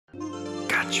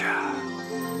Gotcha.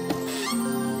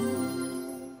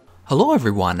 Hello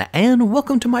everyone, and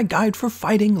welcome to my guide for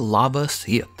fighting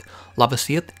Lavasioth.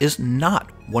 Lavasioth is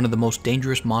not one of the most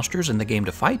dangerous monsters in the game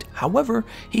to fight. However,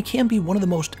 he can be one of the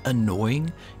most annoying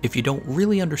if you don't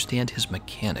really understand his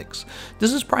mechanics.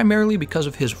 This is primarily because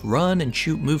of his run and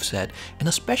shoot moveset, and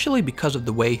especially because of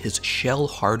the way his shell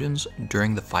hardens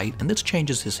during the fight, and this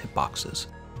changes his hitboxes.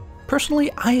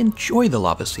 Personally, I enjoy the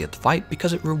Lavasioth fight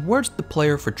because it rewards the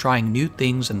player for trying new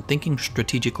things and thinking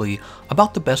strategically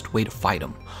about the best way to fight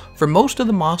him. For most of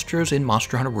the monsters in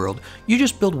Monster Hunter World, you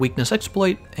just build weakness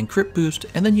exploit and crit boost,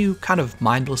 and then you kind of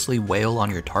mindlessly wail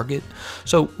on your target.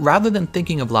 So rather than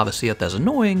thinking of Lavasioth as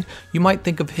annoying, you might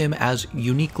think of him as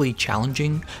uniquely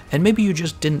challenging, and maybe you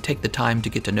just didn't take the time to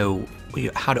get to know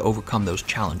how to overcome those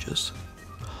challenges.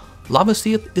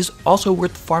 Lavasioth is also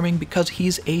worth farming because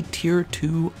he's a tier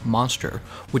 2 monster,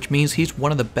 which means he's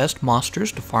one of the best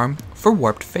monsters to farm for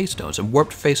warped face stones, and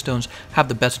warped face stones have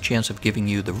the best chance of giving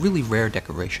you the really rare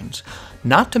decorations.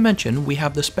 Not to mention, we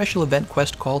have the special event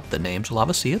quest called The Name's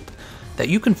Lavasioth that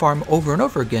you can farm over and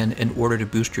over again in order to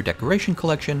boost your decoration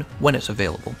collection when it's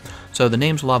available. So The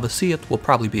Name's Lavasioth will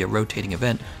probably be a rotating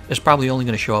event. It's probably only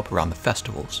going to show up around the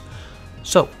festivals.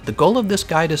 So, the goal of this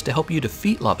guide is to help you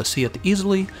defeat Lavasioth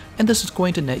easily, and this is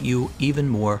going to net you even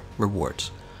more rewards.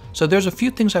 So there's a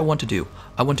few things I want to do.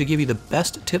 I want to give you the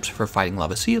best tips for fighting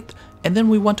Lavasioth, and then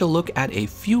we want to look at a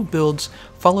few builds,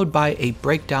 followed by a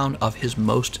breakdown of his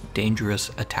most dangerous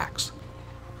attacks.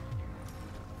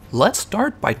 Let's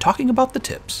start by talking about the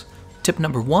tips. Tip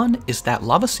number 1 is that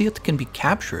Lavasioth can be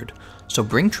captured, so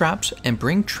bring traps and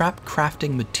bring trap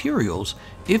crafting materials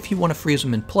if you want to freeze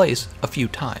him in place a few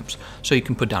times. So you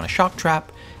can put down a shock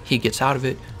trap, he gets out of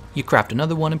it, you craft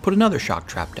another one and put another shock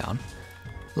trap down.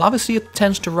 Lavasioth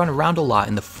tends to run around a lot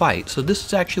in the fight, so this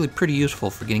is actually pretty useful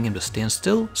for getting him to stand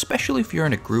still, especially if you're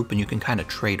in a group and you can kind of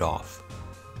trade off.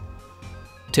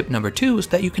 Tip number 2 is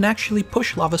that you can actually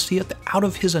push Lavasioth out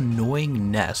of his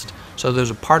annoying nest. So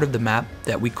there's a part of the map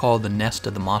that we call the nest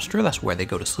of the monster, that's where they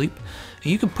go to sleep.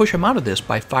 And you can push him out of this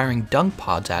by firing dung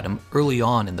pods at him early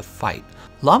on in the fight.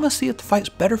 Lavasioth fights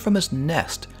better from his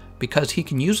nest because he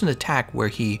can use an attack where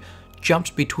he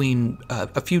jumps between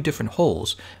a few different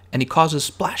holes, and he causes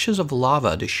splashes of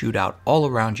lava to shoot out all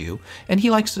around you, and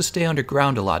he likes to stay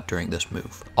underground a lot during this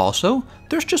move. Also,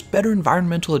 there's just better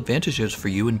environmental advantages for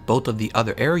you in both of the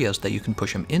other areas that you can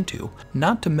push him into.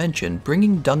 Not to mention,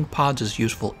 bringing dung pods is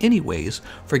useful anyways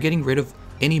for getting rid of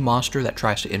any monster that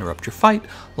tries to interrupt your fight,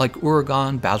 like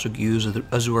Uragan, Bazelgeuse,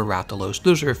 Azure Rathalos.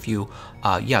 Those are a few.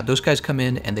 Those guys come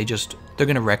in and they're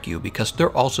gonna wreck you because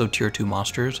they're also tier 2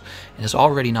 monsters, and it's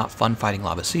already not fun fighting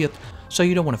Lavasioth, so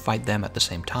you don't want to fight them at the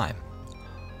same time.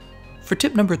 For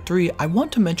tip number 3, I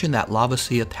want to mention that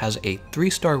Lavasioth has a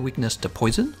 3-star weakness to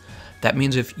poison. That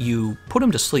means if you put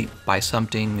him to sleep by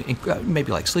something,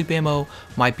 maybe like sleep ammo,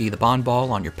 might be the bond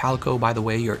ball on your Palico, by the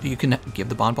way, you can give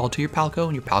the bond ball to your Palico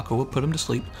and your Palico will put him to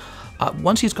sleep.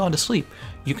 Once he's gone to sleep,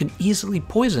 you can easily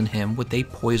poison him with a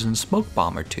poison smoke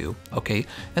bomb or 2, okay?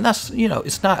 And that's,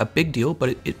 it's not a big deal,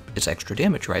 but it's extra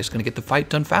damage, right? It's gonna get the fight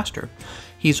done faster.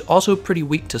 He's also pretty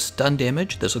weak to stun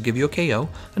damage, this will give you a KO,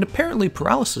 and apparently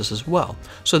paralysis as well.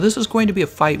 So this is going to be a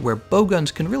fight where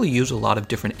bowguns can really use a lot of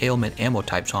different ailment ammo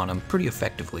types on him pretty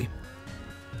effectively.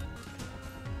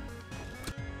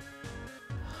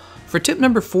 For tip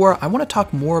number 4, I want to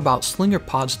talk more about slinger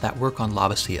pods that work on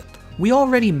Lavasioth. We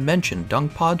already mentioned dung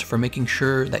pods for making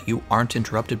sure that you aren't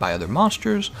interrupted by other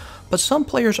monsters, but some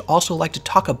players also like to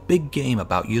talk a big game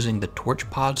about using the torch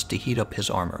pods to heat up his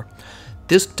armor.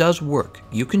 This does work.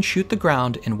 You can shoot the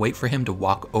ground and wait for him to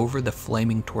walk over the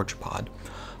flaming torch pod.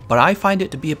 But I find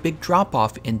it to be a big drop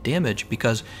off in damage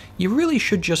because you really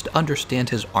should just understand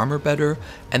his armor better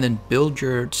and then build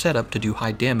your setup to do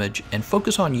high damage and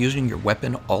focus on using your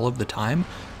weapon all of the time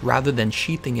rather than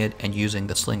sheathing it and using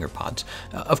the slinger pods.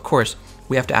 Of course,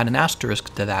 we have to add an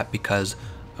asterisk to that because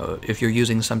if you're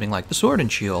using something like the sword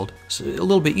and shield, it's a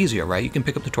little bit easier, right? You can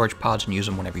pick up the torch pods and use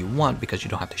them whenever you want because you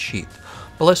don't have to sheath.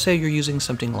 But let's say you're using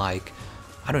something like,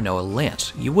 I don't know, a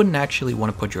lance. You wouldn't actually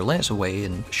want to put your lance away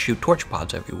and shoot torch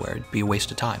pods everywhere. It'd be a waste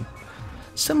of time.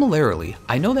 Similarly,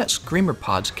 I know that screamer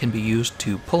pods can be used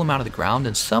to pull him out of the ground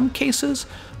in some cases,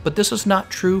 but this is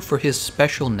not true for his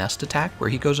special nest attack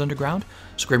where he goes underground.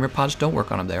 Screamer pods don't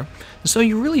work on him there. And so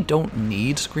you really don't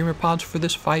need screamer pods for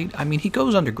this fight. I mean, he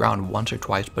goes underground once or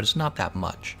twice, but it's not that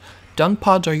much. Dung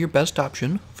pods are your best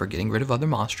option for getting rid of other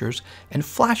monsters, and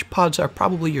flash pods are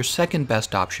probably your second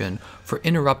best option for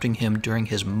interrupting him during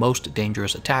his most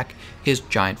dangerous attack, his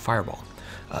giant fireball.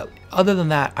 Other than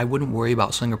that, I wouldn't worry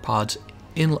about slinger pods,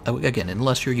 again,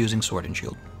 unless you're using sword and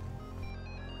shield.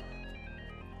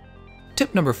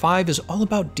 Tip number 5 is all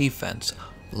about defense.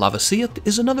 Lavasioth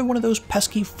is another one of those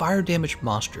pesky fire damage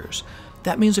monsters.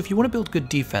 That means if you want to build good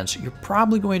defense, you're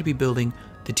probably going to be building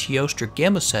the Teostra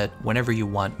Gamma set whenever you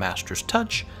want Master's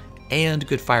Touch and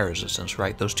good fire resistance,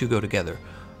 right? Those two go together.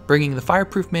 Bringing the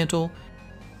Fireproof Mantle,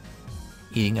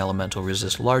 eating Elemental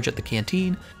Resist Large at the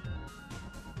canteen,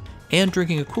 and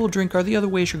drinking a cool drink are the other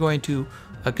ways you're going to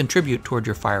contribute toward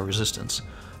your fire resistance.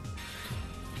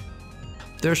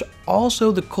 There's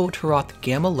also the Kultaroth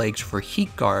Gamma Legs for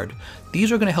Heat Guard.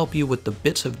 These are going to help you with the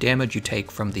bits of damage you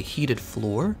take from the heated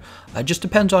floor. It just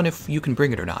depends on if you can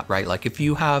bring it or not, right? Like if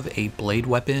you have a blade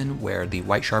weapon where the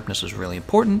white sharpness is really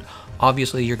important,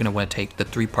 obviously you're going to want to take the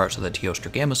 3 parts of the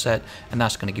Teostra Gamma set, and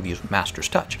that's going to give you Master's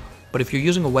Touch. But if you're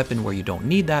using a weapon where you don't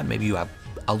need that, maybe you have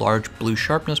a large blue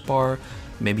sharpness bar,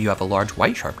 maybe you have a large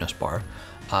white sharpness bar,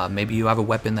 maybe you have a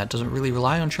weapon that doesn't really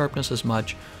rely on sharpness as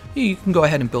much, you can go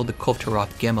ahead and build the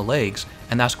Kultaroth Gamma Legs,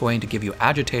 and that's going to give you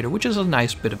Agitator, which is a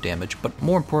nice bit of damage, but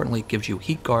more importantly it gives you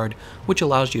Heat Guard, which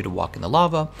allows you to walk in the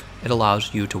lava, it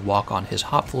allows you to walk on his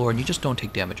hot floor, and you just don't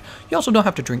take damage. You also don't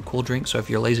have to drink cool drinks, so if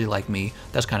you're lazy like me,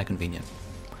 that's kind of convenient.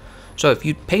 So if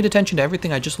you paid attention to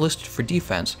everything I just listed for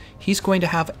defense, he's going to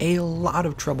have a lot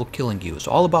of trouble killing you. It's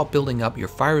all about building up your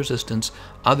fire resistance.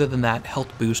 Other than that,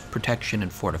 health boost, protection,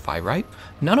 and fortify, right?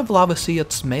 None of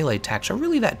Lavasioth's melee attacks are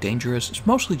really that dangerous. It's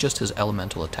mostly just his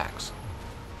elemental attacks.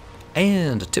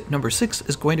 And tip number 6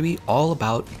 is going to be all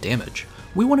about damage.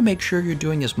 We want to make sure you're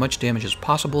doing as much damage as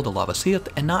possible to Lavasioth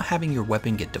and not having your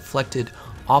weapon get deflected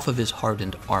off of his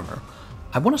hardened armor.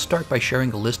 I want to start by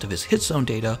sharing a list of his hit zone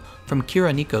data from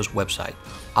Kira Nico's website.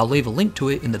 I'll leave a link to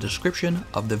it in the description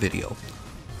of the video.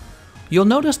 You'll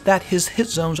notice that his hit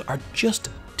zones are just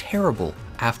terrible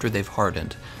after they've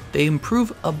hardened. They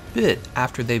improve a bit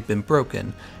after they've been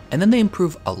broken, and then they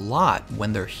improve a lot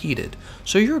when they're heated.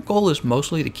 So your goal is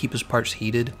mostly to keep his parts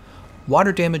heated.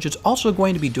 Water damage is also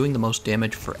going to be doing the most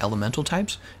damage for elemental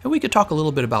types, and we could talk a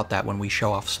little bit about that when we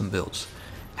show off some builds.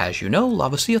 As you know,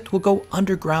 Lavasioth will go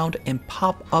underground and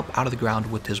pop up out of the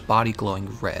ground with his body glowing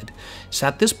red. It's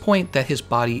at this point that his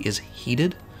body is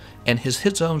heated and his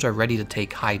hit zones are ready to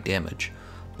take high damage.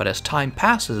 But as time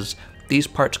passes, these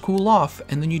parts cool off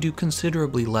and then you do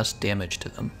considerably less damage to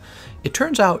them. It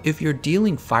turns out if you're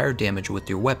dealing fire damage with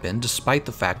your weapon, despite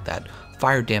the fact that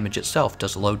fire damage itself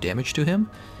does low damage to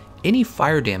him, any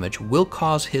fire damage will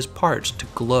cause his parts to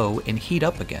glow and heat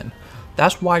up again.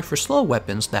 That's why for slow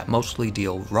weapons that mostly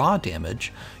deal raw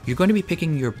damage, you're going to be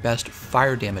picking your best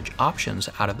fire damage options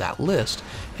out of that list,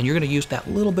 and you're going to use that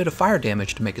little bit of fire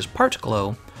damage to make his parts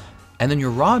glow, and then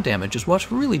your raw damage is what's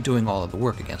really doing all of the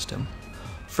work against him.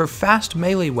 For fast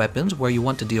melee weapons where you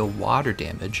want to deal water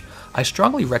damage, I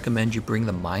strongly recommend you bring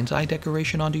the Mind's Eye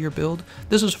decoration onto your build.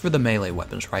 This is for the melee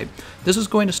weapons, right? This is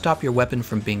going to stop your weapon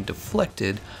from being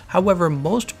deflected. However,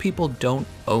 most people don't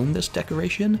own this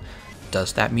decoration.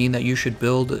 Does that mean that you should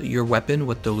build your weapon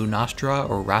with the Lunastra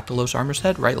or Rathalos armor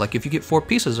set, right? Like if you get 4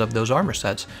 pieces of those armor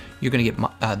sets, you're going to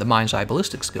get the Mind's Eye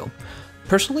ballistic skill.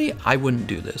 Personally, I wouldn't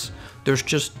do this. There's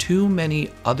just too many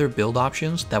other build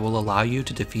options that will allow you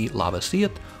to defeat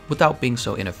Lavasioth without being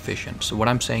so inefficient. So what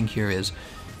I'm saying here is,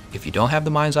 if you don't have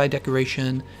the Mind's Eye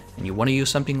decoration and you want to use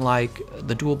something like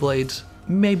the dual blades,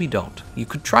 maybe don't. You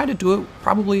could try to do it.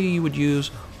 Probably you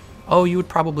would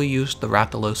probably use the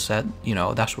Rathalos set. You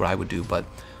know, that's what I would do, but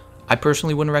I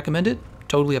personally wouldn't recommend it.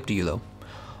 Totally up to you though.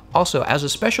 Also, as a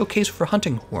special case for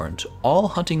hunting horns, all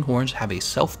hunting horns have a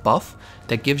self buff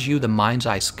that gives you the Mind's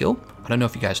Eye skill. I don't know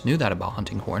if you guys knew that about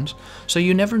hunting horns, so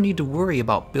you never need to worry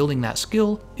about building that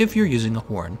skill if you're using a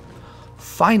horn.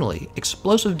 Finally,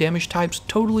 explosive damage types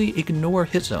totally ignore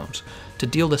hit zones to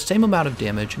deal the same amount of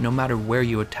damage no matter where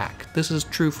you attack. This is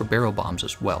true for barrel bombs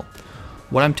as well.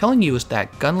 What I'm telling you is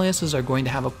that gun lances are going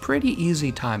to have a pretty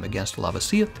easy time against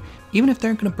Lavasioth, even if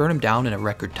they're going to burn him down in a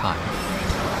record time.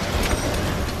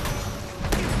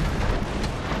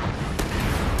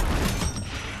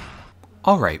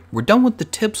 Alright, we're done with the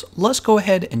tips. Let's go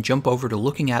ahead and jump over to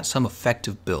looking at some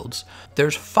effective builds.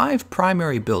 There's 5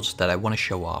 primary builds that I want to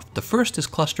show off. The first is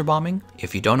cluster bombing.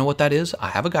 If you don't know what that is, I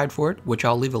have a guide for it, which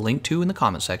I'll leave a link to in the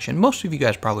comment section. Most of you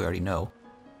guys probably already know.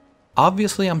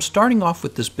 Obviously, I'm starting off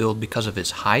with this build because of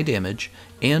its high damage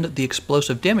and the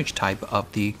explosive damage type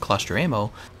of the cluster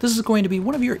ammo. This is going to be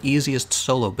one of your easiest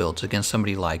solo builds against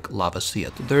somebody like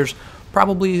Lavasioth. There's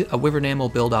probably a Wyvern ammo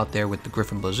build out there with the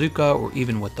Griffin Bazooka or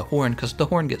even with the Horn, because the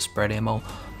Horn gets spread ammo.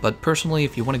 But personally,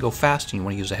 if you want to go fast and you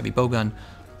want to use a heavy bowgun,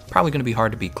 probably going to be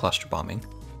hard to beat cluster bombing.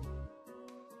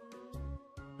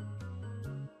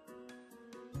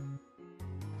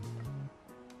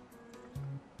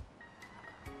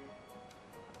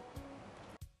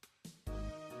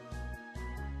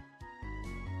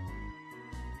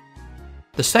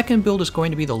 The second build is going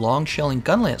to be the long shelling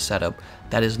gunlance setup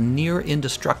that is near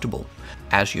indestructible.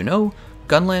 As you know,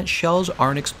 gunlance shells are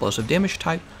an explosive damage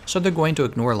type, so they're going to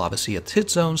ignore Lavasioth's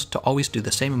hit zones to always do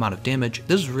the same amount of damage.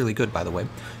 This is really good, by the way.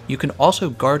 You can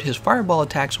also guard his fireball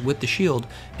attacks with the shield,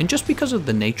 and just because of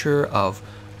the nature of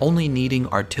only needing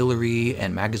artillery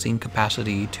and magazine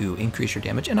capacity to increase your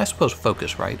damage, and I suppose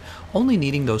focus, right? Only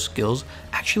needing those skills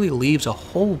actually leaves a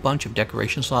whole bunch of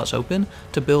decoration slots open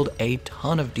to build a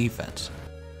ton of defense.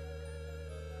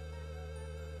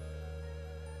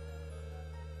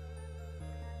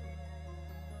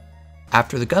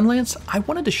 After the gunlance, I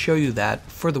wanted to show you that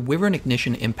for the Wyvern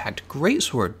Ignition Impact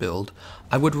Greatsword build,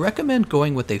 I would recommend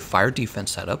going with a fire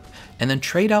defense setup and then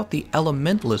trade out the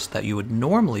Elementalist that you would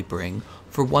normally bring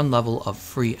for one level of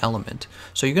free element.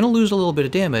 So you're going to lose a little bit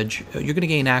of damage, you're going to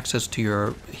gain access to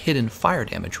your hidden fire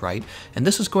damage, right? And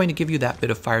this is going to give you that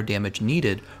bit of fire damage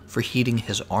needed for heating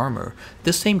his armor.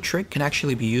 This same trick can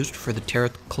actually be used for the Terra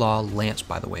Claw Lance,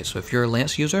 by the way. So if you're a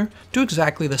Lance user, do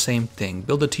exactly the same thing.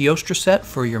 Build a Teostra set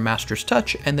for your Master's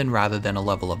Touch, and then rather than a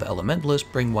level of Elementalist,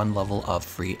 bring one level of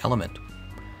free element.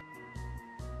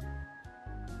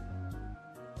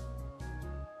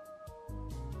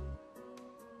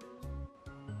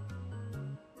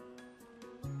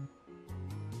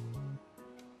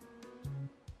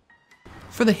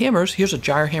 For the hammers, here's a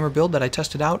Gyre Hammer build that I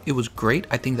tested out. It was great.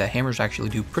 I think that hammers actually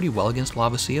do pretty well against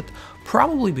Lavasioth,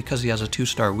 probably because he has a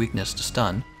 2-star weakness to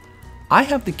stun. I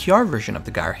have the Kiar version of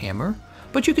the Gyre Hammer,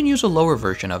 but you can use a lower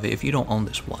version of it if you don't own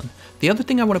this one. The other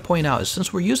thing I want to point out is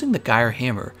since we're using the Gyre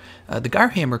Hammer,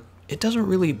 it doesn't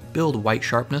really build white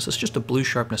sharpness, it's just a blue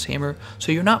sharpness hammer,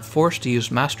 so you're not forced to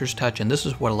use Master's Touch, and this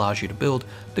is what allows you to build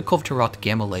the Kulvtaroth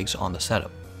Gamma legs on the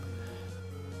setup.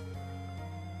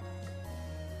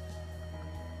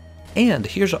 And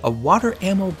here's a water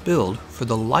ammo build for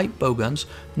the light bowguns.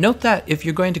 Note that if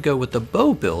you're going to go with the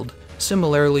bow build,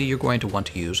 similarly you're going to want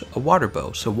to use a water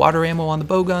bow. So water ammo on the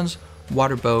bowguns,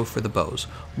 water bow for the bows.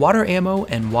 Water ammo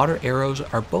and water arrows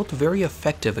are both very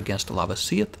effective against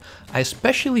Lavasioth. I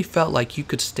especially felt like you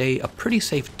could stay a pretty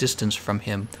safe distance from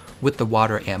him with the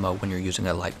water ammo when you're using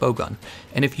a light bowgun.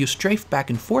 And if you strafe back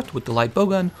and forth with the light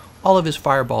bowgun, all of his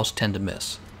fireballs tend to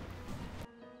miss.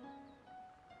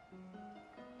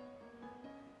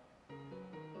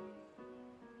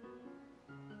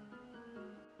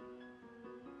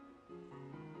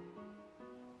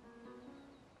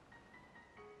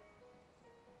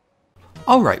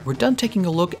 Alright, we're done taking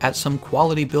a look at some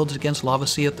quality builds against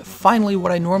Lavasioth. Finally,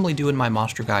 what I normally do in my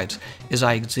monster guides is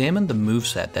I examine the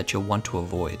moveset that you'll want to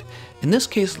avoid. In this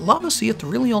case, Lavasioth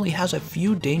really only has a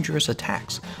few dangerous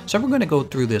attacks, so we're going to go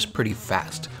through this pretty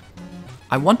fast.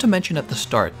 I want to mention at the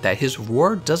start that his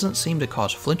roar doesn't seem to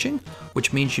cause flinching,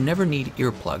 which means you never need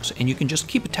earplugs, and you can just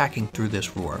keep attacking through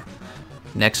this roar.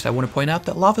 Next, I want to point out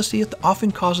that Lavasioth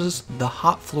often causes the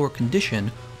hot floor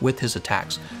condition with his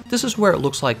attacks. This is where it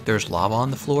looks like there's lava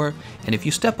on the floor, and if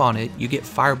you step on it, you get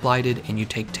fire blighted and you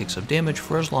take ticks of damage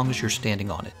for as long as you're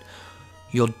standing on it.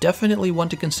 You'll definitely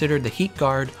want to consider the heat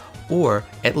guard or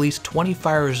at least 20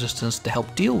 fire resistance to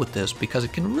help deal with this because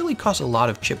it can really cause a lot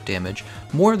of chip damage,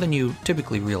 more than you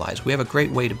typically realize. We have a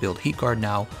great way to build heat guard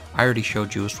now. I already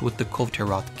showed you with the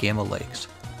Kulvtaroth Gamma legs.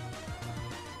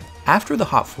 After the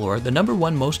hot floor, the number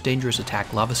one most dangerous attack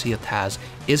Lavasioth has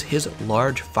is his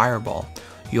large fireball.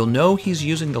 You'll know he's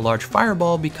using the large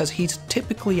fireball because he's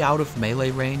typically out of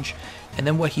melee range, and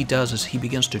then what he does is he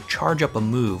begins to charge up a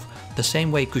move the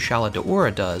same way Kushala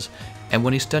Daora does, and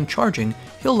when he's done charging,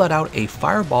 he'll let out a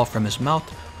fireball from his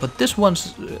mouth, but this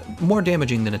one's more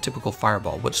damaging than a typical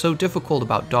fireball. What's so difficult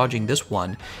about dodging this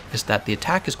one is that the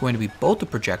attack is going to be both a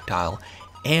projectile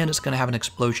and it's going to have an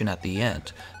explosion at the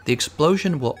end. The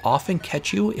explosion will often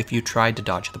catch you if you tried to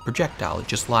dodge the projectile, it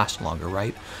just lasts longer,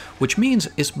 right? Which means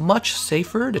it's much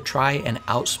safer to try and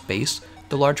outspace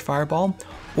the large fireball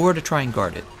or to try and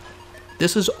guard it.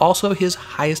 This is also his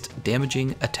highest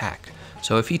damaging attack,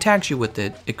 so if he tags you with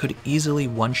it, it could easily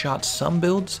one-shot some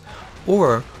builds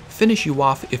or finish you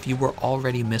off if you were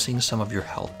already missing some of your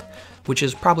health, which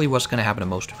is probably what's going to happen to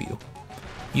most of you.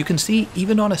 You can see,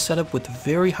 even on a setup with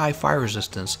very high fire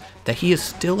resistance, that he is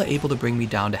still able to bring me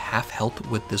down to half health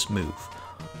with this move.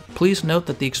 Please note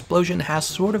that the explosion has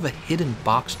sort of a hidden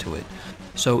box to it,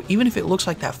 so even if it looks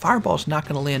like that fireball is not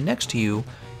going to land next to you,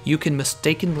 you can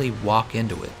mistakenly walk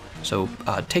into it. So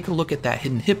take a look at that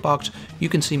hidden hitbox, you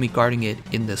can see me guarding it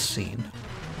in this scene.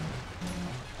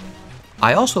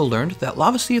 I also learned that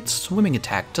Lavasioth's swimming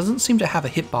attack doesn't seem to have a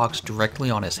hitbox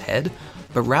directly on his head,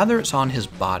 but rather it's on his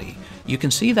body. You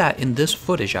can see that in this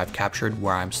footage I've captured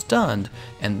where I'm stunned,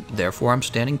 and therefore I'm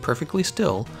standing perfectly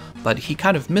still, but he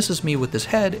kind of misses me with his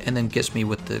head and then gets me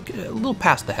with a little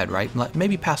past the head, right?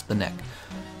 Maybe past the neck.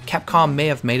 Capcom may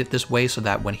have made it this way so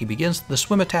that when he begins the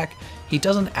swim attack, he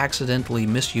doesn't accidentally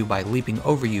miss you by leaping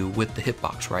over you with the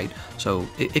hitbox, right? So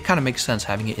it kind of makes sense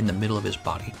having it in the middle of his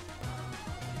body.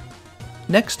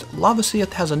 Next,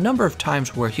 Lavasioth has a number of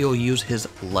times where he'll use his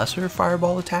lesser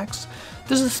fireball attacks.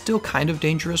 This is still kind of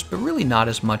dangerous, but really not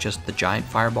as much as the giant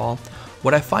fireball.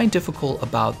 What I find difficult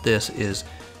about this is,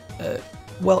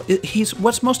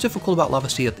 what's most difficult about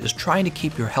Lavasioth is trying to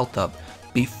keep your health up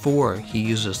before he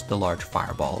uses the large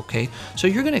fireball, okay? So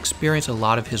you're going to experience a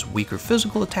lot of his weaker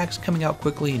physical attacks coming out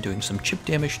quickly and doing some chip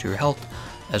damage to your health,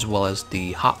 as well as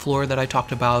the hot floor that I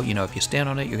talked about. You know, if you stand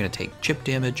on it, you're going to take chip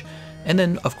damage. And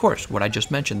then, of course, what I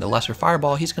just mentioned, the lesser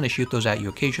fireball, he's going to shoot those at you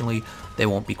occasionally. They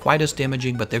won't be quite as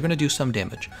damaging, but they're going to do some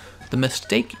damage. The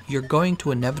mistake you're going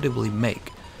to inevitably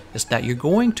make is that you're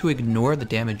going to ignore the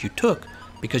damage you took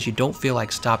because you don't feel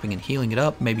like stopping and healing it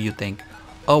up. Maybe you think,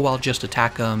 oh, I'll just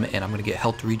attack him and I'm going to get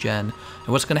health regen. And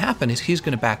what's going to happen is he's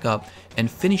going to back up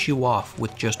and finish you off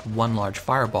with just one large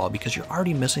fireball because you're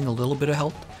already missing a little bit of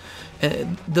health.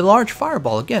 The large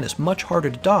fireball, again, is much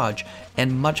harder to dodge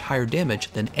and much higher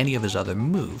damage than any of his other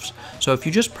moves. So if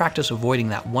you just practice avoiding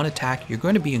that one attack, you're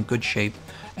going to be in good shape.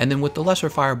 And then with the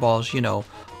lesser fireballs, you know,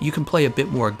 you can play a bit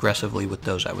more aggressively with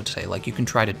those, I would say. Like, you can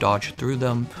try to dodge through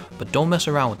them, but don't mess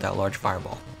around with that large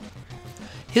fireball.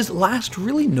 His last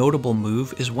really notable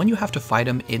move is when you have to fight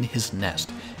him in his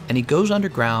nest, and he goes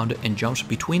underground and jumps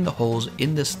between the holes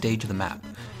in this stage of the map.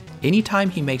 Anytime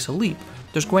he makes a leap,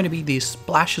 there's going to be these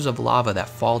splashes of lava that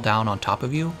fall down on top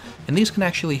of you, and these can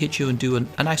actually hit you and do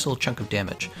a nice little chunk of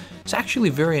damage. It's actually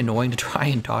very annoying to try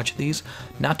and dodge these,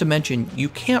 not to mention you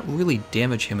can't really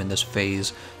damage him in this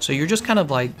phase, so you're just kind of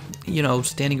like, you know,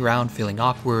 standing around feeling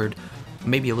awkward,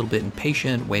 maybe a little bit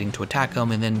impatient, waiting to attack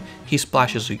him, and then he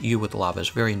splashes you with lava. It's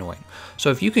very annoying. So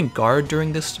if you can guard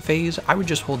during this phase, I would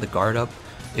just hold the guard up.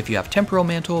 If you have Temporal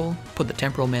Mantle, put the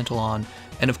Temporal Mantle on,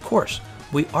 and of course,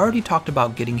 we already talked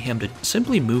about getting him to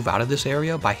simply move out of this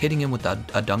area by hitting him with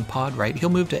a dung pod, right? He'll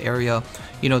move to area,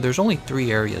 you know, there's only 3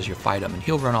 areas you fight him, and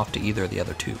he'll run off to either of the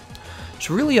other 2. It's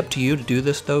really up to you to do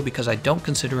this though, because I don't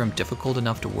consider him difficult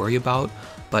enough to worry about,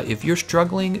 but if you're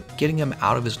struggling, getting him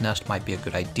out of his nest might be a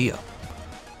good idea.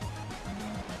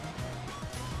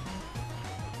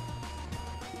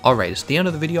 Alright, it's the end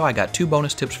of the video. I got 2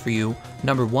 bonus tips for you.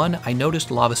 Number 1, I noticed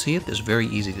Lavasioth is very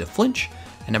easy to flinch.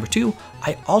 And number 2,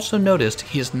 I also noticed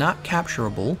he is not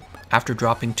capturable after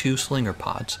dropping 2 slinger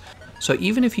pods. So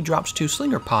even if he drops 2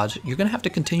 slinger pods, you're going to have to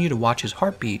continue to watch his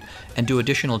heartbeat and do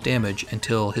additional damage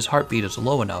until his heartbeat is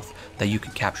low enough that you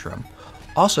can capture him.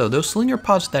 Also, those slinger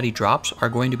pods that he drops are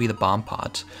going to be the bomb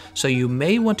pods, so you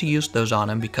may want to use those on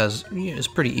him because it's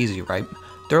pretty easy, right?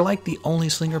 They're like the only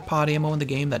slinger pod ammo in the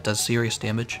game that does serious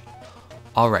damage.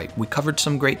 Alright, we covered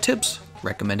some great tips,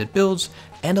 recommended builds,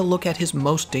 and a look at his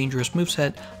most dangerous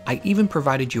moveset. I even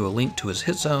provided you a link to his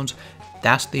hit zones.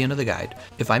 That's the end of the guide.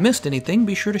 If I missed anything,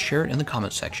 be sure to share it in the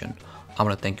comments section. I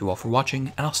want to thank you all for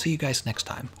watching, and I'll see you guys next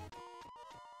time.